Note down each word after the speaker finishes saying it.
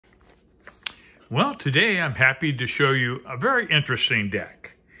Well, today I'm happy to show you a very interesting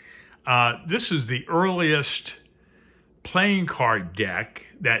deck. This is the earliest playing card deck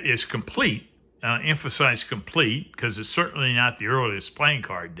that is complete. Emphasize complete, because it's certainly not the earliest playing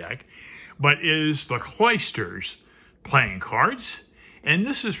card deck, but it is the Cloisters playing cards. And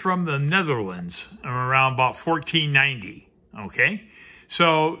this is from the Netherlands around about 1490, okay?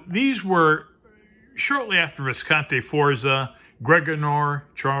 So these were shortly after Visconti Forza, Gregor,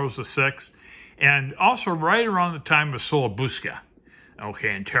 Charles VI, and also right around the time of Solabusca,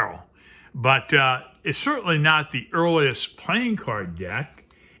 okay, in tarot. But it's certainly not the earliest playing card deck.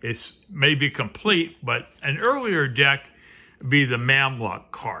 It's maybe complete, but an earlier deck would be the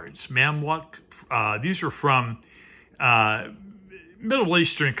Mamluk cards. Mamluk, these are from Middle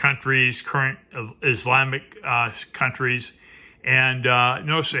Eastern countries, current Islamic countries. And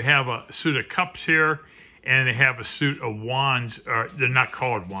notice they have a suit of cups here, and they have a suit of wands. Or they're not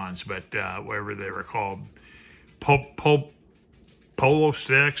called wands, but whatever they were called. Polo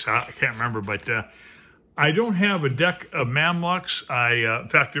sticks, I can't remember. But I don't have a deck of Mamluks. In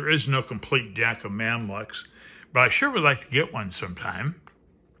fact, there is no complete deck of Mamluks. But I sure would like to get one sometime.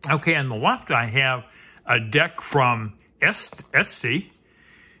 Okay, on the left, I have a deck from Etsy.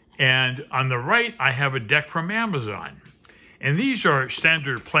 And on the right, I have a deck from Amazon. And these are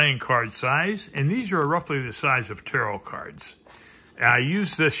standard playing card size, and these are roughly the size of tarot cards. I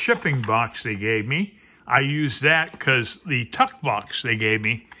used the shipping box they gave me. I used that because the tuck box they gave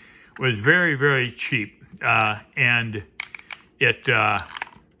me was very, very cheap. And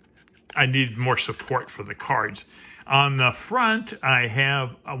I needed more support for the cards. On the front, I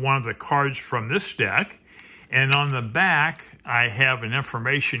have one of the cards from this deck. And on the back, I have an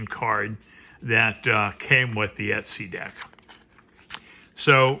information card that came with the Etsy deck.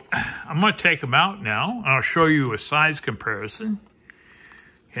 So I'm going to take them out now, and I'll show you a size comparison.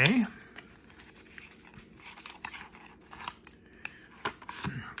 Okay.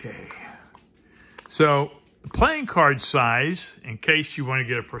 Okay. So playing card size, in case you want to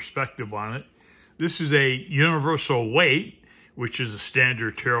get a perspective on it, this is a universal weight, which is a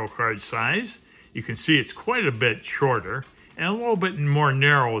standard tarot card size. You can see it's quite a bit shorter and a little bit more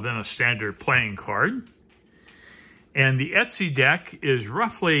narrow than a standard playing card. And the Etsy deck is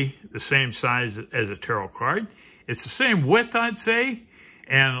roughly the same size as a tarot card. It's the same width, I'd say,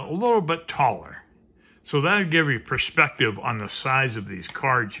 and a little bit taller. So that'll give you perspective on the size of these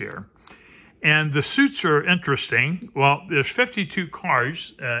cards here. And the suits are interesting. Well, there's 52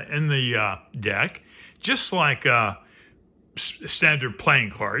 cards in the deck, just like standard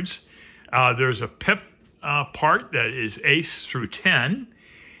playing cards. There's a pip part that is ace through 10.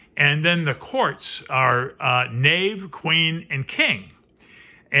 And then the courts are knave, queen, and king.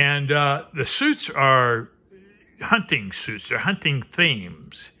 And the suits are hunting suits. They're hunting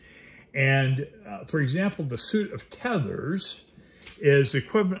themes. And, for example, the suit of tethers is the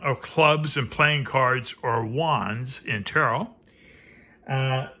equivalent of clubs and playing cards or wands in tarot.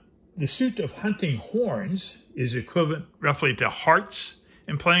 The suit of hunting horns is equivalent roughly to hearts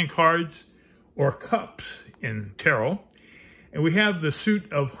in playing cards or cups in tarot. And we have the suit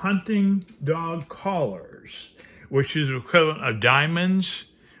of hunting dog collars, which is the equivalent of diamonds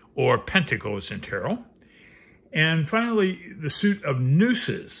or pentacles in tarot. And finally, the suit of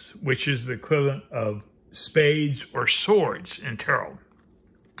nooses, which is the equivalent of spades or swords in tarot.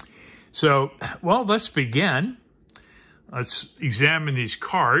 So, well, let's begin. Let's examine these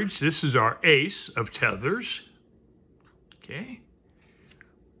cards. This is our ace of tethers. Okay.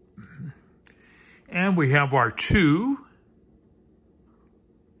 And we have our 2.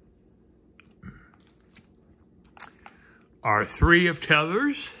 Our 3 of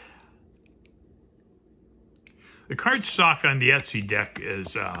tethers. The card stock on the Etsy deck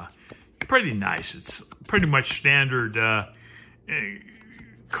is pretty nice. It's pretty much standard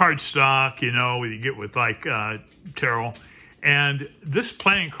card stock, you know, you get with like tarot. And this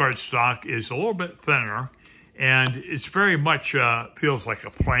playing card stock is a little bit thinner, and it's very much feels like a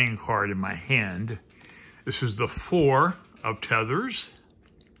playing card in my hand. This is the 4 of tethers.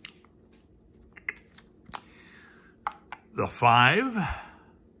 The 5,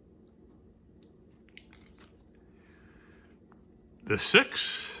 the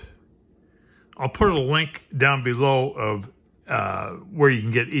 6. I'll put a link down below of where you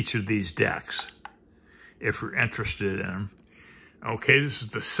can get each of these decks if you're interested in them. Okay, this is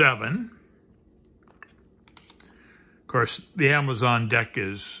the 7. Of course, the Amazon deck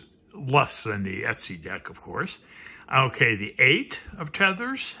is less than the Etsy deck, of course. Okay, the 8 of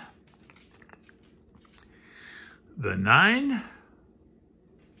tethers. The 9,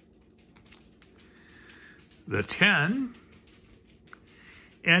 the 10,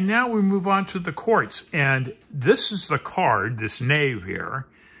 And now we move on to the courts. And this is the card, this knave here.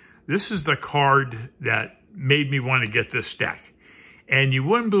 This is the card that made me want to get this deck. And you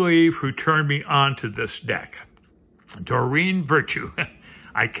wouldn't believe who turned me on to this deck. Doreen Virtue.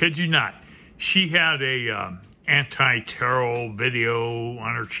 I kid you not. She had a anti-tarot video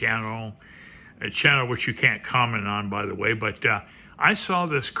on her channel, a channel which you can't comment on, by the way. But I saw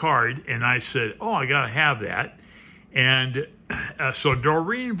this card, and I said, oh, I got to have that. And so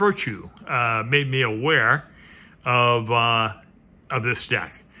Doreen Virtue made me aware of this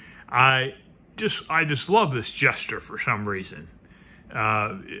deck. I just love this jester for some reason.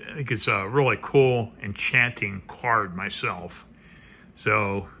 I think it's a really cool, enchanting card myself.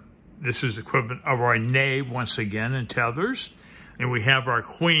 So this is equivalent of our knave once again in tethers. And we have our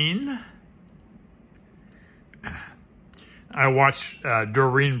queen. I watch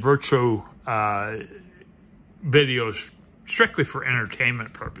Doreen Virtue videos strictly for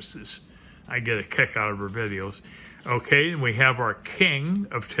entertainment purposes. I get a kick out of her videos. Okay, and we have our king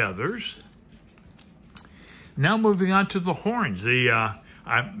of tethers. Now moving on to the horns.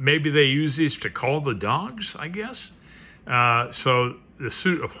 Maybe they use these to call the dogs, I guess. So the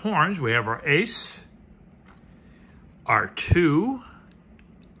suit of horns, we have our ace, our 2,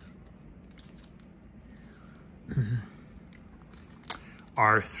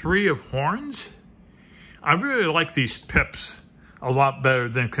 our 3 of horns. I really like these pips a lot better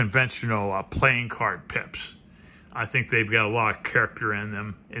than conventional playing card pips. I think they've got a lot of character in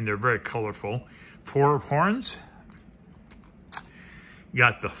them, and they're very colorful. 4 of horns.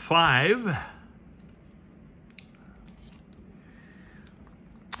 Got the 5.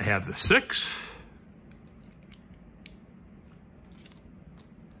 I have the 6.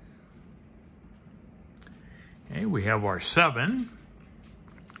 Okay, we have our 7.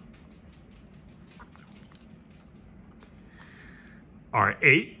 Our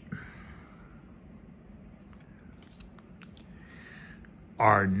 8.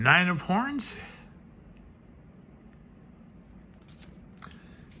 Our 9 of horns.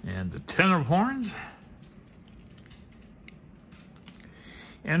 And the 10 of horns.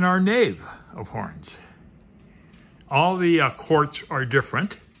 And our knave of horns. All the courts are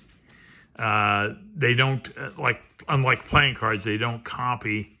different. They don't, unlike playing cards, they don't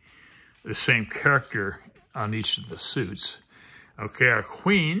copy the same character on each of the suits. Okay, our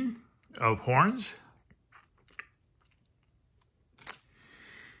queen of horns.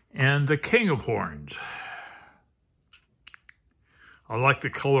 And the king of horns. I like the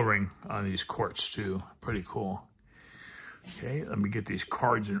coloring on these courts too. Pretty cool. Okay, let me get these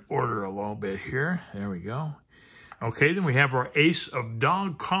cards in order a little bit here. There we go. Okay, then we have our ace of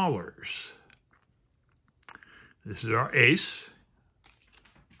dog collars. This is our ace.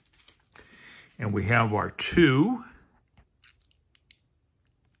 And we have our 2.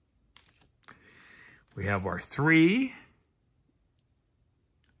 We have our 3.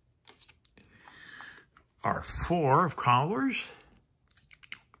 Our 4 of collars.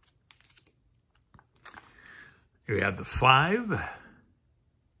 We have the 5.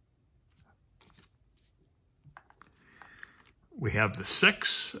 We have the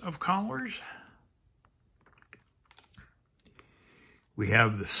 6 of collars. We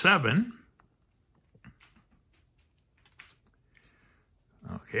have the 7.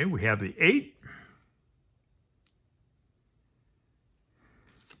 Okay, we have the 8.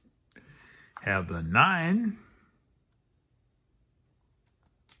 Have the 9.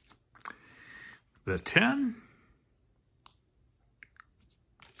 The 10.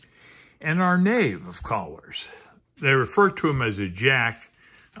 And our knave of collars. They refer to him as a jack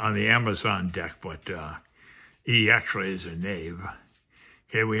on the Amazon deck, but he actually is a knave.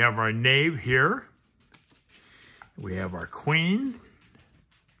 Okay, we have our knave here. We have our queen.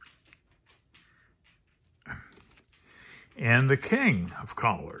 And the king of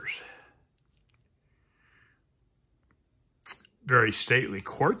collars. Very stately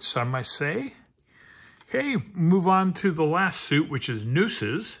courts, I must say. Okay, move on to the last suit, which is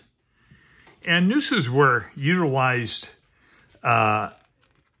nooses. And nooses were utilized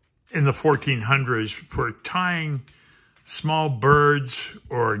in the 1400s for tying small birds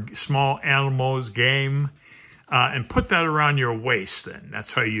or small animals, game, and put that around your waist then.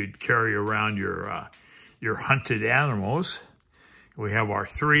 That's how you'd carry around your hunted animals. We have our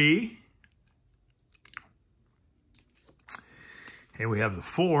 3. And we have the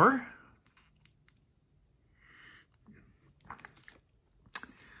 4.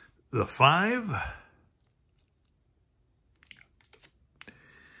 The 5.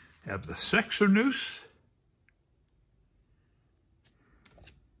 Have the 6 of noose.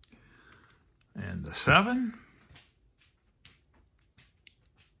 And the 7.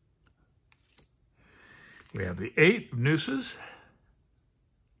 We have the 8 of nooses.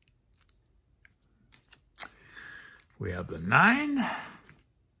 We have the 9,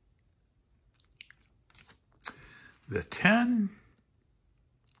 the 10,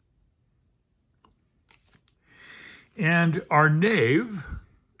 and our knave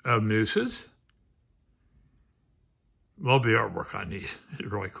of nooses. Love the artwork on these.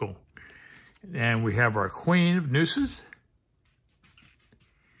 It's really cool. And we have our queen of nooses.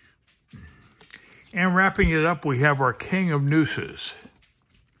 And wrapping it up, we have our king of nooses.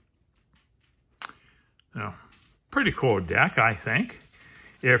 Now, pretty cool deck, I think.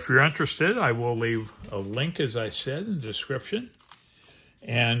 If you're interested, I will leave a link, as I said, in the description.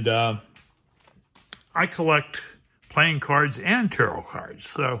 And I collect playing cards and tarot cards.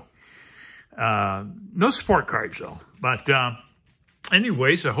 So, no sport cards, though. But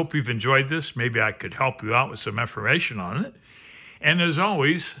anyways, I hope you've enjoyed this. Maybe I could help you out with some information on it. And as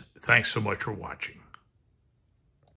always, thanks so much for watching.